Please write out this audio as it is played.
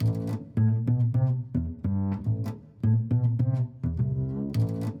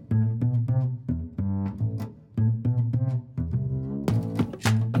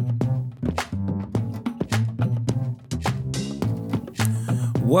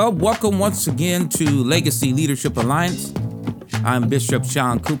Well, welcome once again to Legacy Leadership Alliance. I'm Bishop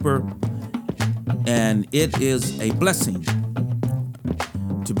Sean Cooper, and it is a blessing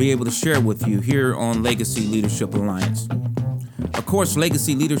to be able to share with you here on Legacy Leadership Alliance. Of course,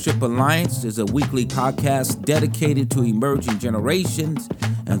 Legacy Leadership Alliance is a weekly podcast dedicated to emerging generations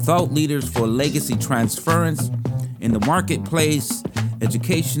and thought leaders for legacy transference in the marketplace,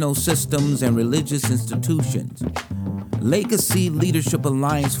 educational systems, and religious institutions. Legacy Leadership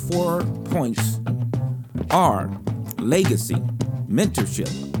Alliance 4 points are legacy, mentorship,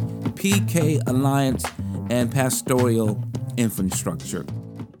 PK Alliance, and pastoral infrastructure.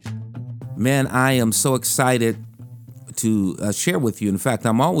 Man, I am so excited to share with you. In fact,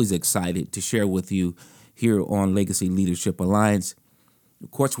 I'm always excited to share with you here on Legacy Leadership Alliance.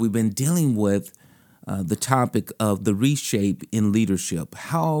 Of course, we've been dealing with the topic of the reshape in leadership.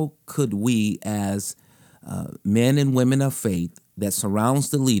 How could we, as men and women of faith that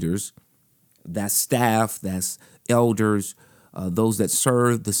surrounds the leaders, that's staff, that's elders, those that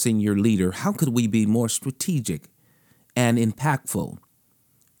serve the senior leader, how could we be more strategic and impactful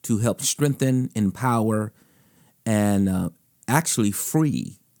to help strengthen, empower, and actually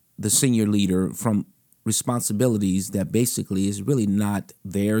free the senior leader from responsibilities that basically is really not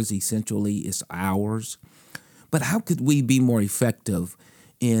theirs, essentially it's ours. But how could we be more effective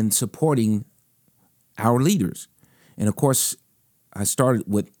in supporting our leaders? And of course, I started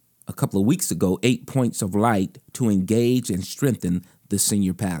with a couple of weeks ago, 8 points of light to engage and strengthen the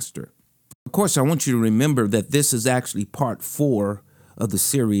senior pastor. Of course, I want you to remember that this is actually part 4 of the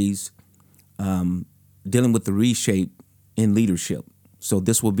series dealing with the reshape in leadership. So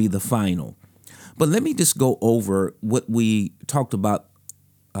this will be the final. But let me just go over what we talked about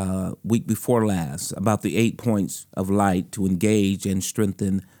week before last, about the 8 points of light to engage and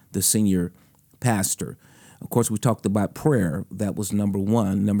strengthen the senior pastor. Of course, we talked about prayer. That was number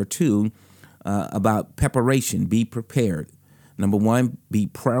 1. Number 2, about preparation. Be prepared. Number 1, be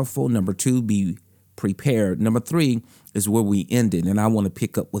prayerful. Number 2, be prepared. Number 3 is where we ended, and I want to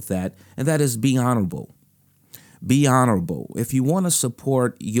pick up with that, and that is be honorable. Be honorable. If you want to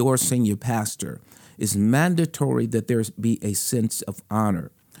support your senior pastor, it's mandatory that there be a sense of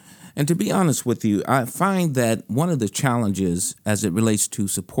honor. And to be honest with you, I find that one of the challenges as it relates to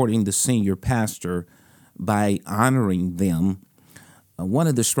supporting the senior pastor by honoring them, one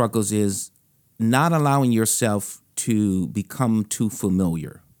of the struggles is not allowing yourself to become too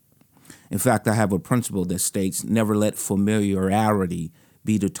familiar. In fact, I have a principle that states, never let familiarity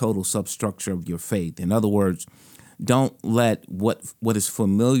be the total substructure of your faith. In other words, don't let what is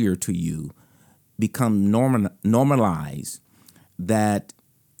familiar to you become normalized, that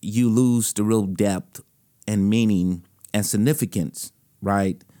you lose the real depth and meaning and significance,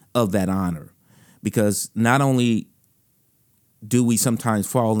 right, of that honor. Because not only do we sometimes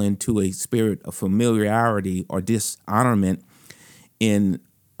fall into a spirit of familiarity or dishonorment in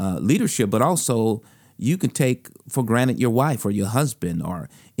leadership, but also you can take for granted your wife or your husband or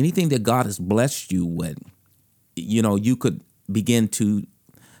anything that God has blessed you with. You know, you could begin to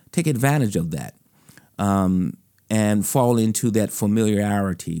take advantage of that and fall into that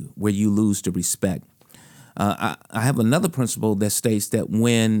familiarity where you lose the respect. I have another principle that states that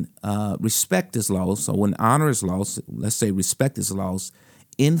when respect is lost, or when honor is lost, let's say respect is lost,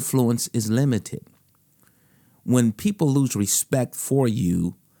 influence is limited. When people lose respect for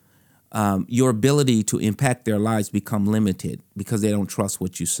you, your ability to impact their lives become limited because they don't trust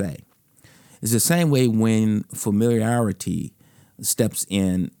what you say. It's the same way when familiarity steps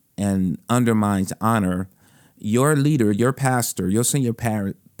in and undermines honor. Your leader, your pastor, your senior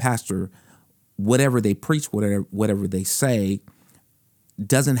pastor, whatever they preach, whatever they say,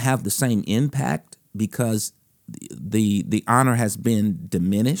 doesn't have the same impact because the honor has been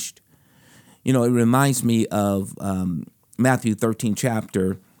diminished. You know, it reminds me of Matthew 13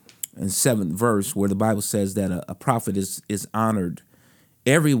 chapter and 7th verse, where the Bible says that a prophet is honored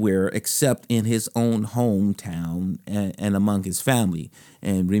everywhere except in his own hometown and among his family.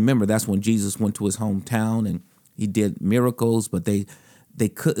 And remember, that's when Jesus went to his hometown and he did miracles, but they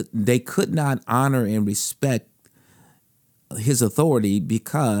could not honor and respect his authority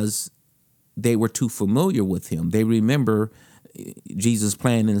because they were too familiar with him. They remember Jesus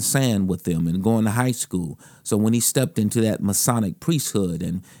playing in the sand with them and going to high school. So when he stepped into that Masonic priesthood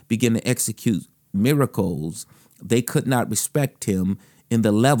and began to execute miracles, they could not respect him in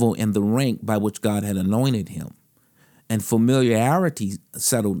the level and the rank by which God had anointed him. And familiarity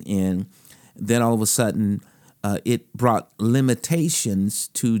settled in. Then all of a sudden, it brought limitations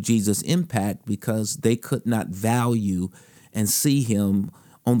to Jesus' impact because they could not value and see him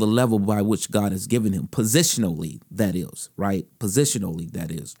on the level by which God has given him, positionally, that is, right? Positionally,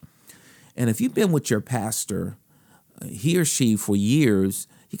 that is. And if you've been with your pastor, he or she, for years,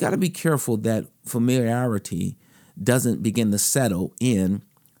 you got to be careful that familiarity doesn't begin to settle in,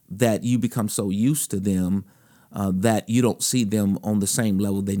 that you become so used to them that you don't see them on the same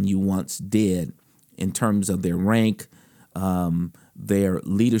level than you once did in terms of their rank, their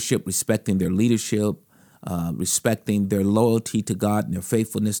leadership, respecting their leadership, respecting their loyalty to God and their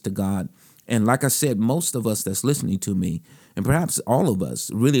faithfulness to God. And like I said, most of us that's listening to me, and perhaps all of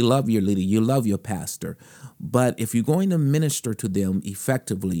us, really love your leader. You love your pastor. But if you're going to minister to them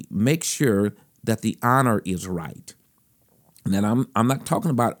effectively, make sure that the honor is right. And then I'm not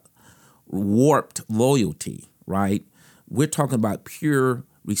talking about warped loyalty, right? We're talking about pure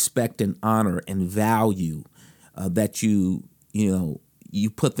respect and honor and value that you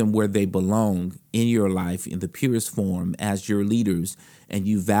put them where they belong in your life in the purest form as your leaders, and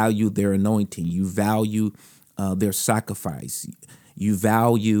you value their anointing, you value their sacrifice, you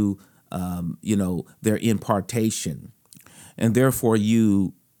value their impartation, and therefore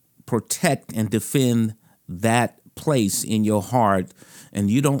you protect and defend that place in your heart,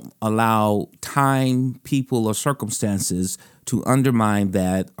 and you don't allow time, people, or circumstances to undermine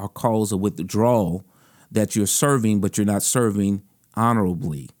that or cause a withdrawal that you're serving, but you're not serving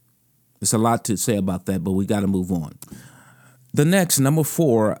honorably. There's a lot to say about that, but we got to move on. The next, number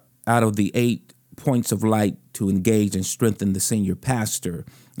 4 out of the 8 points of light to engage and strengthen the senior pastor,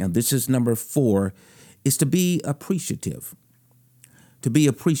 and this is number 4, is to be appreciative. To be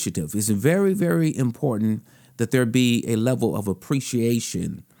appreciative is very, very important, that there be a level of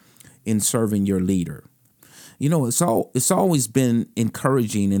appreciation in serving your leader. You know, it's always been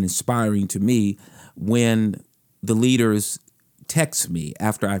encouraging and inspiring to me when the leaders text me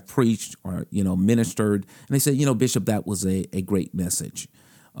after I preached or, ministered, and they said, Bishop, that was a great message.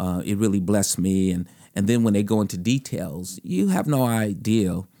 It really blessed me. And then when they go into details, you have no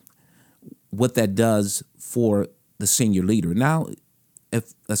idea what that does for the senior leader. Now,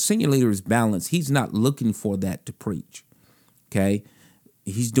 if a senior leader is balanced, he's not looking for that to preach, okay?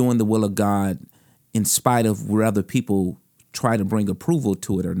 He's doing the will of God in spite of whether people try to bring approval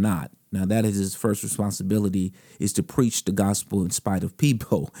to it or not. Now, that is his first responsibility, is to preach the gospel in spite of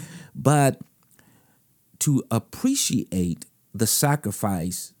people. But to appreciate the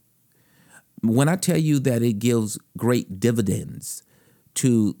sacrifice, when I tell you that it gives great dividends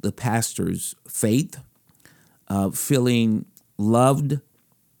to the pastor's faith, feeling loved,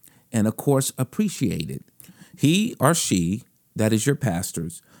 and of course appreciated. He or she, that is your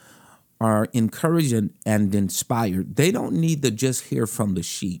pastors, are encouraged and inspired. They don't need to just hear from the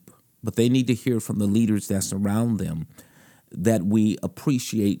sheep, but they need to hear from the leaders that surround them that we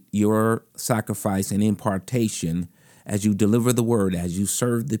appreciate your sacrifice and impartation as you deliver the word, as you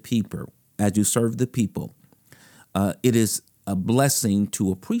serve the people. It is a blessing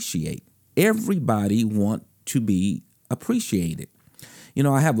to appreciate. Everybody wants to be appreciated.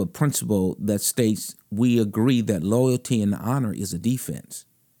 I have a principle that states we agree that loyalty and honor is a defense.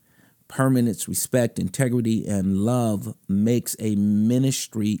 Permanence, respect, integrity, and love makes a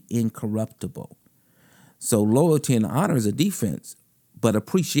ministry incorruptible. So loyalty and honor is a defense, but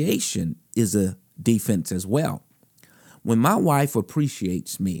appreciation is a defense as well. When my wife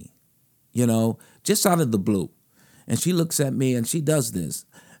appreciates me, just out of the blue, and she looks at me and she does this,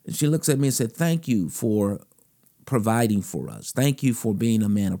 and she looks at me and said, "Thank you for providing for us. Thank you for being a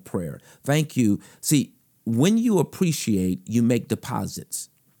man of prayer. Thank you." See, when you appreciate, you make deposits.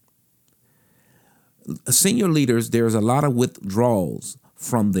 Senior leaders, there's a lot of withdrawals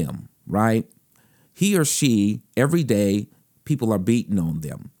from them, right? He or she, every day, people are beating on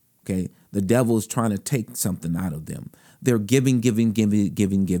them, okay? The devil is trying to take something out of them. They're giving.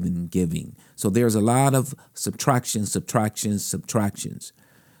 So there's a lot of subtractions.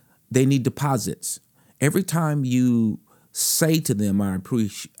 They need deposits. Every time you say to them, I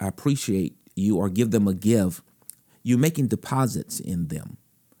appreciate you, or give them a gift, you're making deposits in them,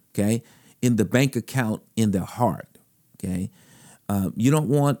 okay? In the bank account, in their heart, okay? You don't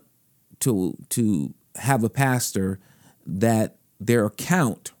want to have a pastor that their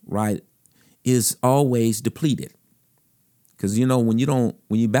account, right, is always depleted. Because, when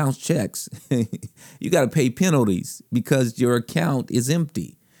you bounce checks, you got to pay penalties because your account is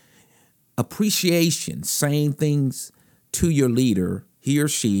empty. Appreciation, saying things to your leader, he or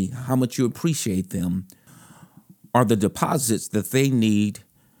she, how much you appreciate them, are the deposits that they need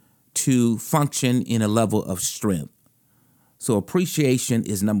to function in a level of strength. So appreciation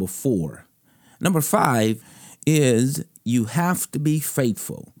is number 4. Number 5 is you have to be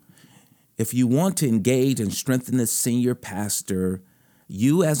faithful. If you want to engage and strengthen the senior pastor,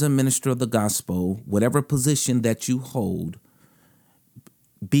 You as a minister of the gospel, whatever position that you hold,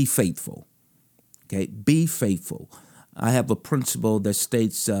 be faithful. Okay, be faithful. I have a principle that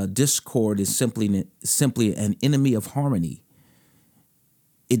states discord is simply an enemy of harmony.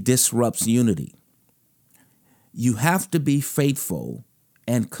 It disrupts unity. You have to be faithful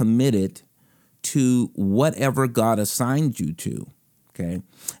and committed to whatever God assigned you to. Okay,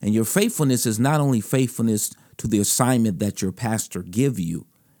 and your faithfulness is not only faithfulness to the assignment that your pastor give you,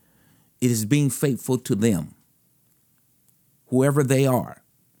 it is being faithful to them, whoever they are.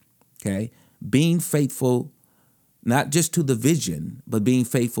 Okay, being faithful not just to the vision, but being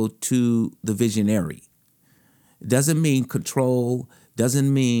faithful to the visionary. It doesn't mean control,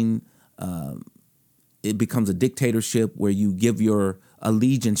 doesn't mean it becomes a dictatorship where you give your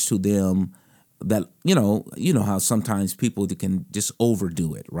allegiance to them. That, you know how sometimes people can just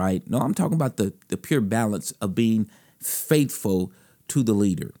overdo it, right? No, I'm talking about the pure balance of being faithful to the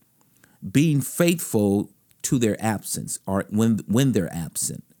leader, being faithful to their absence or when they're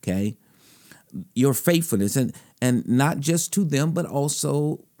absent, okay? Your faithfulness, and not just to them, but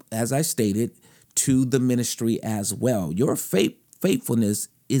also, as I stated, to the ministry as well. Your faithfulness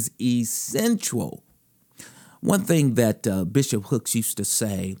is essential. One thing that Bishop Hooks used to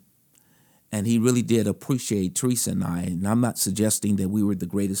say, and he really did appreciate Teresa and I'm not suggesting that we were the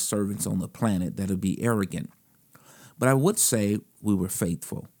greatest servants on the planet. That would be arrogant. But I would say we were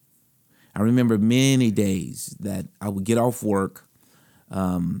faithful. I remember many days that I would get off work.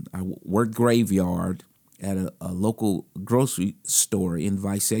 I worked graveyard at a local grocery store in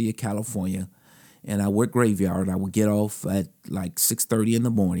Visalia, California. And I worked graveyard. I would get off at like 6:30 in the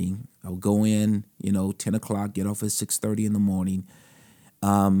morning. I would go in, 10 o'clock, get off at 6:30 in the morning.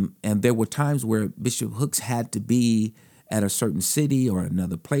 And there were times where Bishop Hooks had to be at a certain city or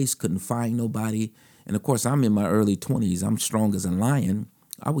another place, couldn't find nobody. And of course, I'm in my early 20s. I'm strong as a lion.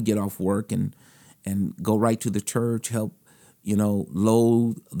 I would get off work and go right to the church, help,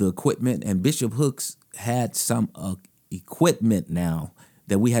 load the equipment. And Bishop Hooks had some equipment now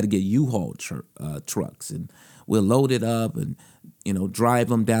that we had to get U-Haul trucks. And we'll load it up and, drive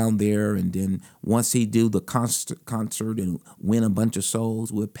them down there. And then once he do the concert and win a bunch of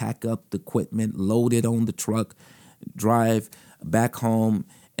souls, we'll pack up the equipment, load it on the truck, drive back home,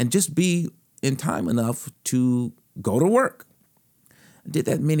 and just be in time enough to go to work. I did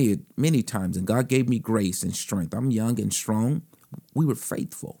that many, many times, and God gave me grace and strength. I'm young and strong. We were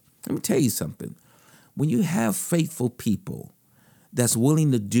faithful. Let me tell you something. When you have faithful people that's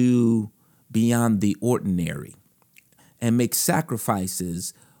willing to do beyond the ordinary and make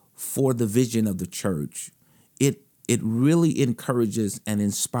sacrifices for the vision of the church, it really encourages and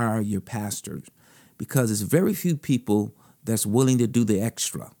inspires your pastors, because there's very few people that's willing to do the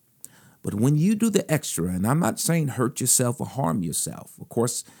extra. But when you do the extra, and I'm not saying hurt yourself or harm yourself. Of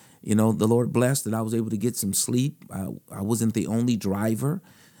course, the Lord blessed that I was able to get some sleep. I wasn't the only driver.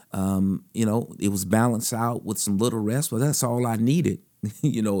 It was balanced out with some little rest, but that's all I needed.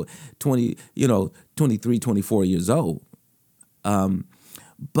 23, 24 years old.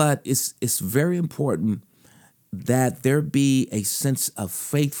 But it's very important that there be a sense of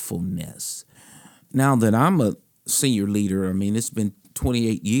faithfulness. Now that I'm a senior leader, it's been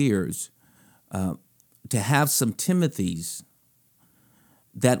 28 years, to have some Timothys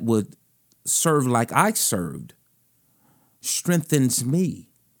that would serve like I served strengthens me.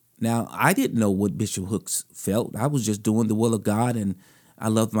 Now, I didn't know what Bishop Hooks felt. I was just doing the will of God, and I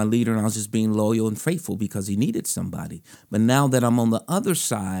loved my leader, and I was just being loyal and faithful because he needed somebody. But now that I'm on the other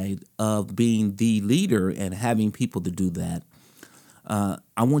side of being the leader and having people to do that,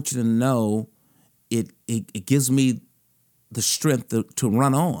 I want you to know it gives me the strength to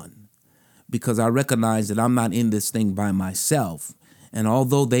run on, because I recognize that I'm not in this thing by myself. And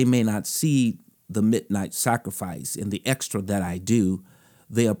although they may not see the midnight sacrifice and the extra that I do,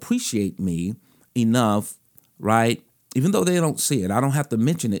 they appreciate me enough, right? Even though they don't see it, I don't have to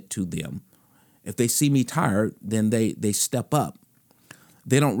mention it to them. If they see me tired, then they step up.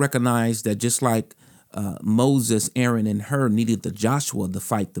 They don't recognize that just like Moses, Aaron, and Hur needed the Joshua to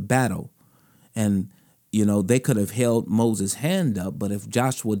fight the battle. And they could have held Moses' hand up, but if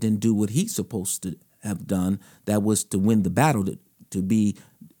Joshua didn't do what he's supposed to have done, that was to win the battle, to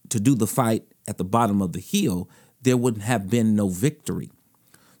do the fight at the bottom of the hill, there wouldn't have been no victory.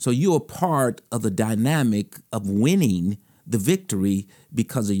 So you're a part of the dynamic of winning the victory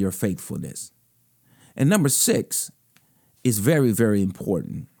because of your faithfulness. And number 6 is very, very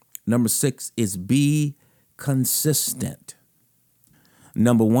important. Number 6 is be consistent.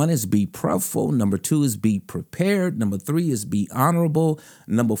 Number 1 is be prayerful. Number 2 is be prepared. Number 3 is be honorable.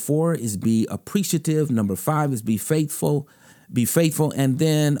 Number 4 is be appreciative. Number 5 is be faithful. Be faithful. And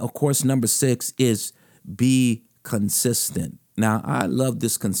then, of course, number 6 is be consistent. Now, I love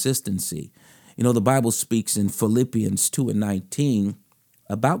this consistency. You know, the Bible speaks in Philippians 2:19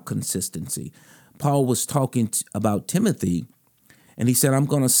 about consistency. Paul was talking about Timothy, and he said, I'm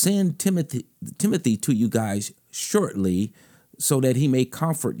going to send Timothy to you guys shortly so that he may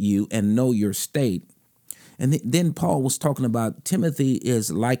comfort you and know your state. And then Paul was talking about Timothy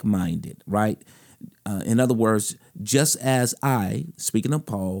is like-minded, right? In other words, just as I, speaking of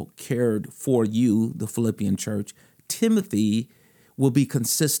Paul, cared for you, the Philippian church, Timothy will be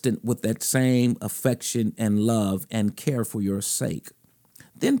consistent with that same affection and love and care for your sake.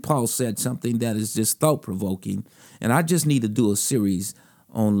 Then Paul said something that is just thought-provoking, and I just need to do a series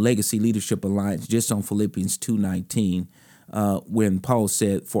on Legacy Leadership Alliance, just on Philippians 2:19, when Paul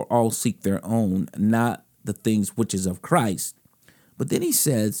said, for all seek their own, not the things which is of Christ. But then he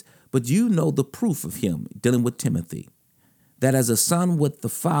says, but you know the proof of him, dealing with Timothy, that as a son with a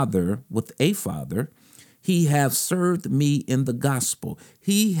father, he have served me in the gospel.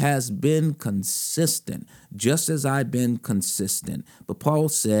 He has been consistent, just as I've been consistent. But Paul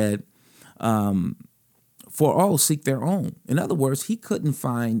said, for all seek their own. In other words, he couldn't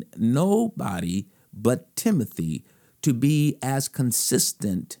find nobody but Timothy to be as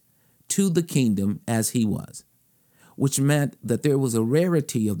consistent to the kingdom as he was, which meant that there was a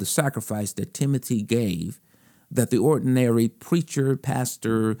rarity of the sacrifice that Timothy gave that the ordinary preacher,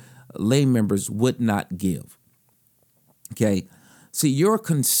 pastor, lay members would not give. Okay, see, your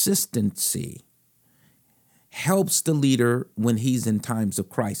consistency helps the leader when he's in times of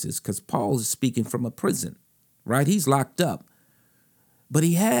crisis, because Paul is speaking from a prison, right? He's locked up. But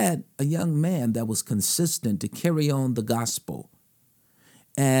he had a young man that was consistent to carry on the gospel.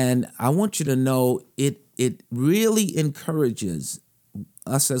 And I want you to know it really encourages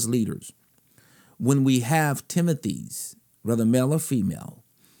us as leaders when we have Timothys, whether male or female,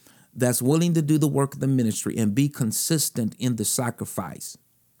 that's willing to do the work of the ministry and be consistent in the sacrifice.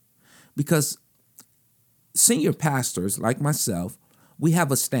 Because senior pastors like myself, we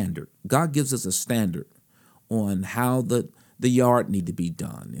have a standard. God gives us a standard on how the yard need to be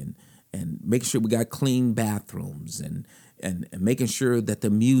done, and making sure we got clean bathrooms, and making sure that the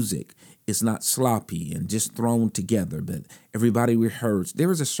music is not sloppy and just thrown together, but everybody rehearsed.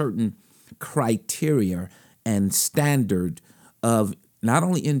 There is a certain criteria and standard of not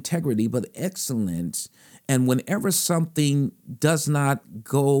only integrity, but excellence. And whenever something does not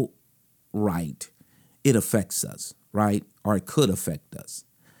go right, it affects us, right? Or it could affect us.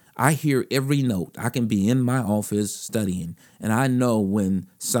 I hear every note. I can be in my office studying, and I know when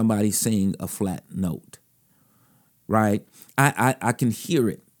somebody's saying a flat note, right? I can hear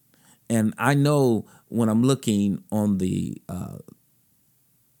it. And I know when I'm looking on the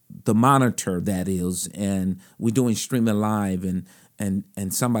monitor, that is, and we're doing streaming live,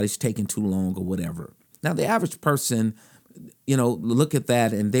 and somebody's taking too long or whatever. Now, the average person, look at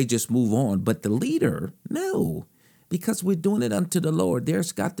that and they just move on. But the leader, no, because we're doing it unto the Lord.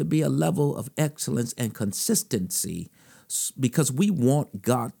 There's got to be a level of excellence and consistency because we want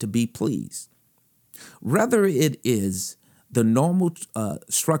God to be pleased. Whether it is the normal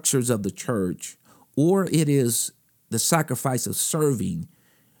structures of the church or it is the sacrifice of serving,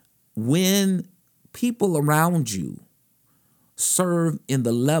 when people around you serve in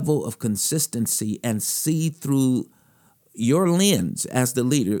the level of consistency and see through your lens as the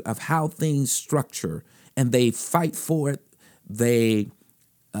leader of how things structure, and they fight for it, they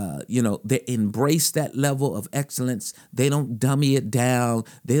embrace that level of excellence. They don't dummy it down.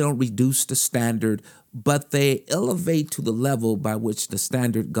 They don't reduce the standard, but they elevate to the level by which the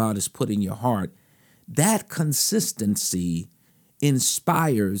standard God has put in your heart. That consistency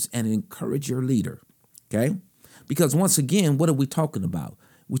inspires and encourages your leader, okay? Because once again, what are we talking about?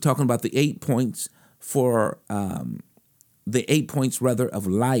 We're talking about the 8 points of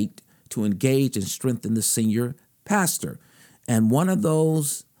light to engage and strengthen the senior pastor. And one of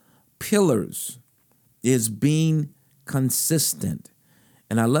those pillars is being consistent.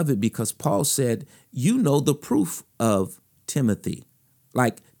 And I love it because Paul said, you know the proof of Timothy.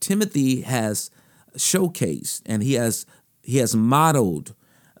 Like Timothy has showcased and he has modeled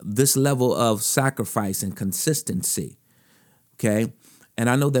this level of sacrifice and consistency, okay? And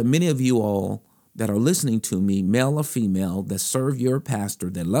I know that many of you all that are listening to me, male or female, that serve your pastor,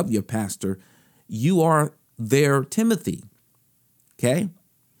 that love your pastor, you are their Timothy, okay?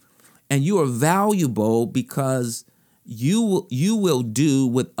 And you are valuable because you will do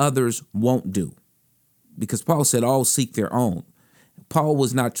what others won't do. Because Paul said all seek their own. Paul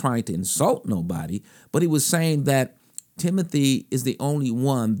was not trying to insult nobody, but he was saying that Timothy is the only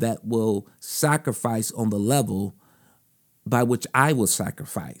one that will sacrifice on the level by which I will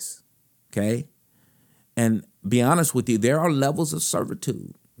sacrifice. Okay? And be honest with you, there are levels of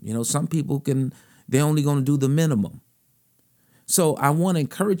servitude. Some people they're only going to do the minimum. So I want to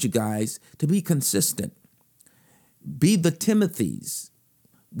encourage you guys to be consistent. Be the Timothys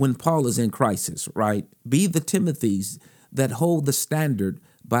when Paul is in crisis, right? Be the Timothys that hold the standard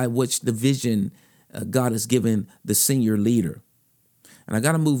by which the vision God has given the senior leader. And I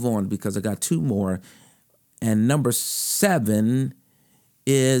got to move on because I got two more. And number 7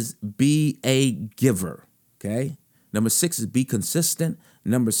 is be a giver, okay? Number 6 is be consistent.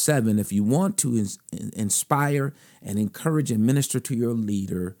 Number 7, if you want to inspire and encourage and minister to your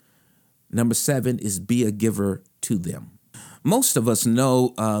leader, number 7 is be a giver to them. Most of us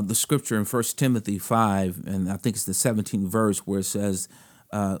know the scripture in 1 Timothy 5, and I think it's the 17th verse, where it says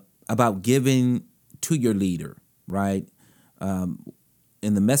about giving to your leader, right?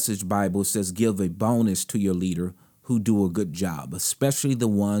 In the Message Bible, it says give a bonus to your leader who do a good job, especially the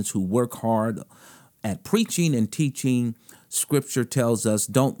ones who work hard at preaching and teaching. Scripture tells us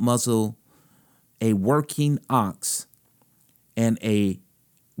don't muzzle a working ox, and a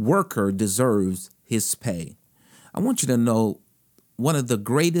worker deserves his pay. I want you to know one of the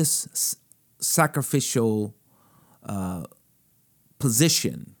greatest sacrificial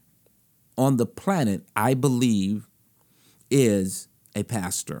position on the planet, I believe, is a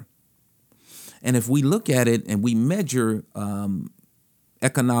pastor. And if we look at it and we measure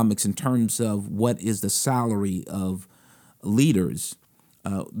economics in terms of what is the salary of leaders,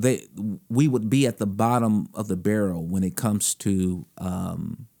 we would be at the bottom of the barrel when it comes to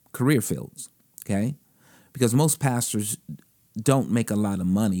career fields, okay? Because most pastors don't make a lot of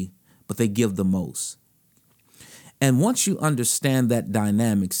money, but they give the most. And once you understand that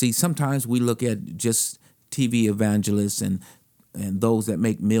dynamic, see, sometimes we look at just TV evangelists and those that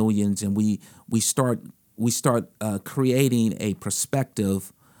make millions, and we start creating a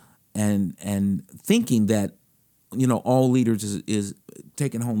perspective and thinking that all leaders is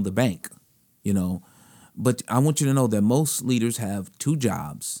taking home the bank, But I want you to know that most leaders have 2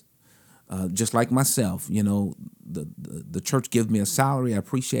 jobs. Just like myself, the church gives me a salary. I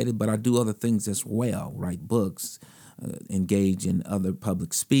appreciate it, but I do other things as well, write books, engage in other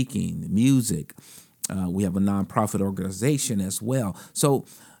public speaking, music. We have a nonprofit organization as well. So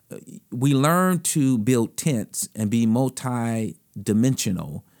we learn to build tents and be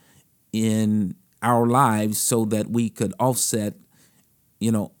multi-dimensional in our lives so that we could offset,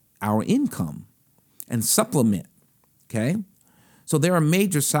 our income and supplement, okay? So there are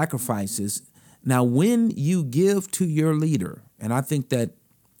major sacrifices. Now, when you give to your leader, and I think that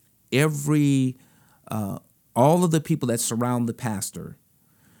all of the people that surround the pastor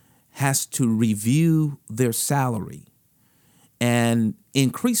has to review their salary and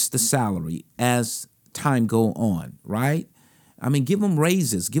increase the salary as time go on, right? I mean, give them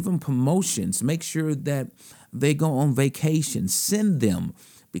raises, give them promotions, make sure that they go on vacation, send them,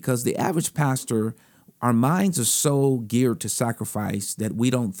 because the average pastor, our minds are so geared to sacrifice that we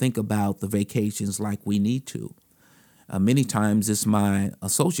don't think about the vacations like we need to. Many times it's my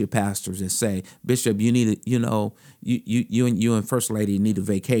associate pastors that say, Bishop, you need you and First Lady need a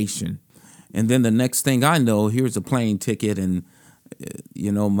vacation. And then the next thing I know, here's a plane ticket and,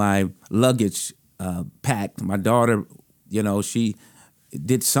 my luggage packed. My daughter, she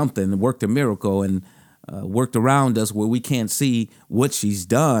did something, worked a miracle and worked around us where we can't see what she's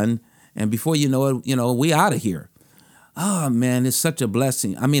done. And before you know it, we out of here. Oh, man, it's such a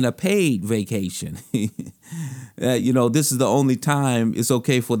blessing. I mean, a paid vacation. This is the only time it's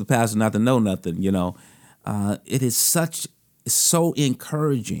okay for the pastor not to know nothing, It is so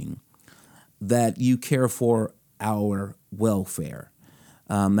encouraging that you care for our welfare.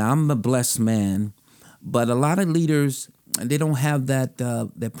 Now, I'm a blessed man, but a lot of leaders, they don't have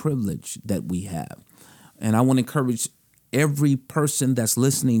that privilege that we have. And I want to encourage every person that's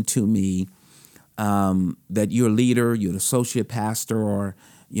listening to me, that you're a leader, you're an associate pastor, or,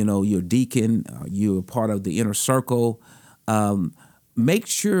 you're a deacon, you're part of the inner circle. Make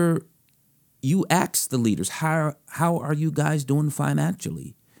sure you ask the leaders, how are you guys doing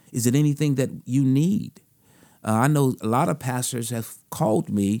financially? Is it anything that you need? I know a lot of pastors have called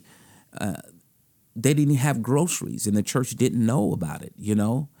me. They didn't have groceries and the church didn't know about it,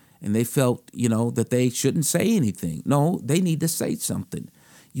 and they felt, that they shouldn't say anything. No, they need to say something.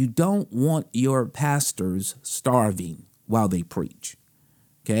 You don't want your pastors starving while they preach,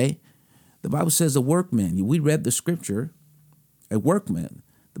 okay? The Bible says a workman. We read the scripture, a workman.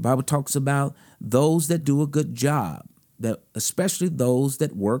 The Bible talks about those that do a good job, that especially those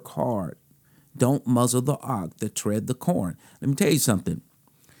that work hard. Don't muzzle the ox that tread the corn. Let me tell you something.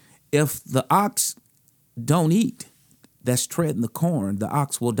 If the ox don't eat, that's treading the corn, the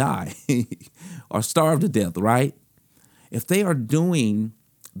ox will die or starve to death, right? If they are doing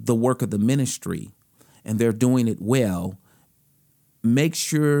the work of the ministry and they're doing it well, make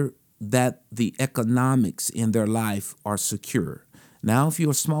sure that the economics in their life are secure. Now, if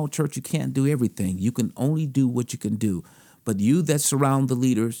you're a small church, you can't do everything. You can only do what you can do. But you that surround the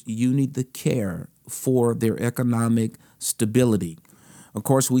leaders, you need to care for their economic stability. Of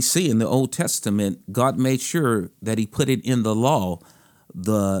course, we see in the Old Testament, God made sure that he put it in the law,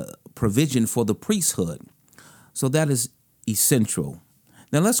 the provision for the priesthood. So that is essential.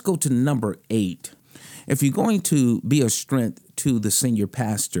 Now let's go to number 8. If you're going to be a strength to the senior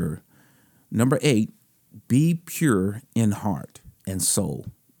pastor, number 8, be pure in heart and soul.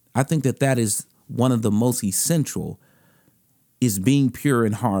 I think that is one of the most essential, is being pure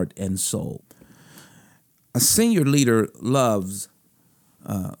in heart and soul. A senior leader loves,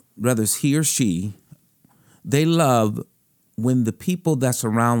 whether it's he or she, they love when the people that's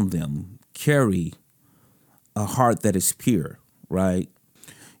around them carry a heart that is pure, right?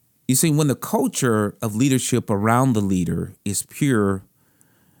 You see, when the culture of leadership around the leader is pure,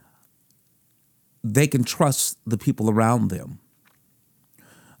 they can trust the people around them.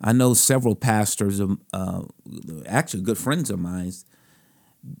 I know several pastors, actually good friends of mine,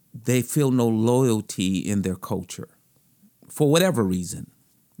 they feel no loyalty in their culture for whatever reason.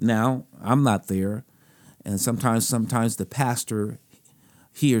 Now, I'm not there, and sometimes the pastor,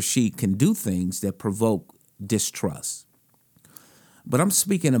 he or she can do things that provoke distrust. But I'm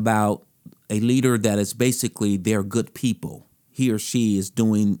speaking about a leader that is basically they're good people. He or she is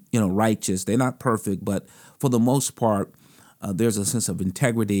doing, righteous. They're not perfect, but for the most part, there's a sense of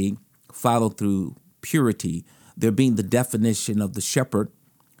integrity, follow through, purity. They're being the definition of the shepherd,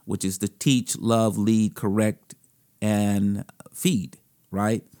 which is to teach, love, lead, correct, and feed,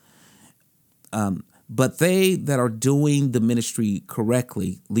 right? But they that are doing the ministry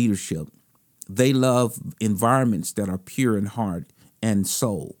correctly, leadership, they love environments that are pure in heart and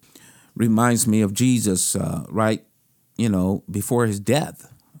soul. Reminds me of Jesus, right? Before his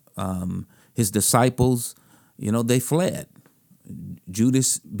death, his disciples, they fled.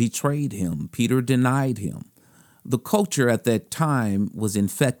 Judas betrayed him. Peter denied him. The culture at that time was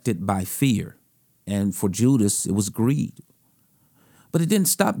infected by fear. And for Judas, it was greed. But it didn't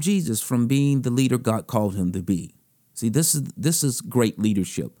stop Jesus from being the leader God called him to be. See, this is great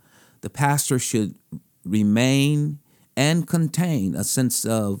leadership. The pastor should remain and contain a sense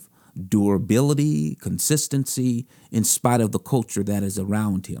of durability, consistency, in spite of the culture that is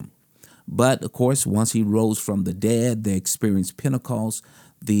around him. But, of course, once he rose from the dead, they experienced Pentecost,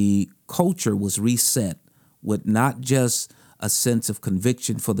 the culture was reset with not just a sense of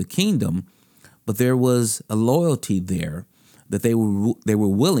conviction for the kingdom, but there was a loyalty there that they were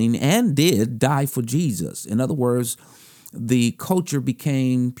willing and did die for Jesus. In other words, the culture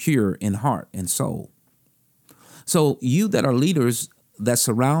became pure in heart and soul. So you that are leaders that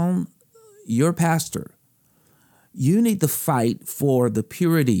surround your pastor, you need to fight for the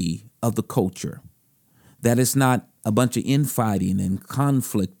purity of the culture. That is not a bunch of infighting and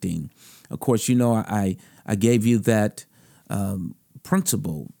conflicting. Of course, I gave you that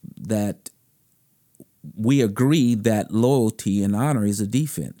principle that we agree that loyalty and honor is a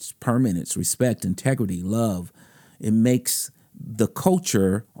defense, permanence, respect, integrity, love. It makes the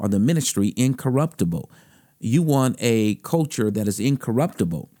culture or the ministry incorruptible. You want a culture that is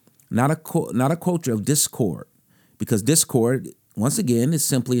incorruptible, not a culture of discord, because discord, once again, is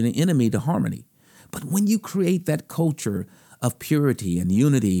simply an enemy to harmony. But when you create that culture of purity and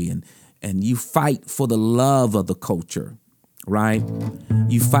unity and you fight for the love of the culture, right?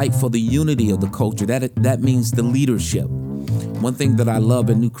 You fight for the unity of the culture. That means the leadership. One thing that I love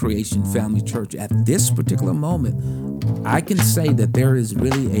in New Creation Family Church at this particular moment, I can say that there is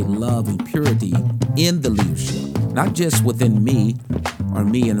really a love and purity in the leadership, not just within me or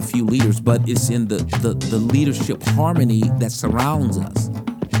me and a few leaders, but it's in the leadership harmony that surrounds us.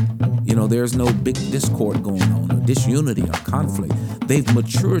 There's no big discord going on or disunity or conflict. They've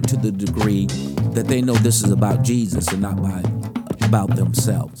matured to the degree that they know this is about Jesus and not about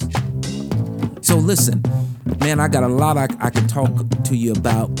themselves. So listen, man, I got a lot I can talk to you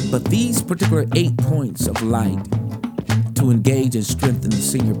about, but these particular 8 points of light to engage and strengthen the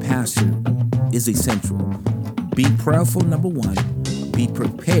senior pastor is essential. Be prayerful, number 1. Be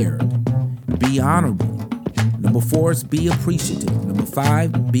prepared. Be honorable. Number 4 is be appreciative. Number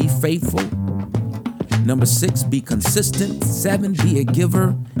 5, be faithful. Number 6, be consistent. 7, be a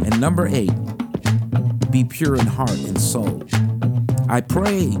giver. And number 8, be pure in heart and soul. I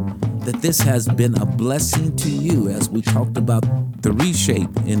pray that this has been a blessing to you as we talked about the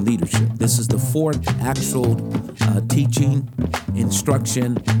reshape in leadership. This is the fourth actual teaching,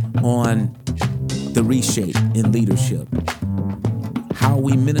 instruction on the reshape in leadership. How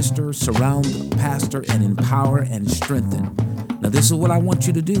we minister, surround the pastor, and empower and strengthen. Now, this is what I want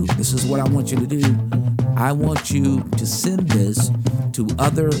you to do. This is what I want you to do. I want you to send this to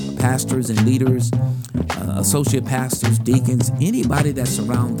other pastors and leaders, associate pastors, deacons, anybody that's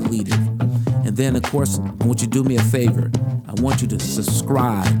around the leader. And then, of course, I want you to do me a favor. I want you to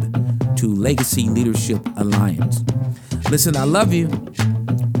subscribe to Legacy Leadership Alliance. Listen, I love you.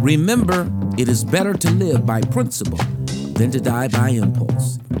 Remember, it is better to live by principle than to die by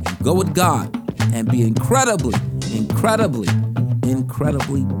impulse. Go with God and be incredibly, incredibly,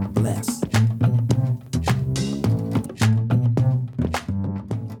 incredibly blessed.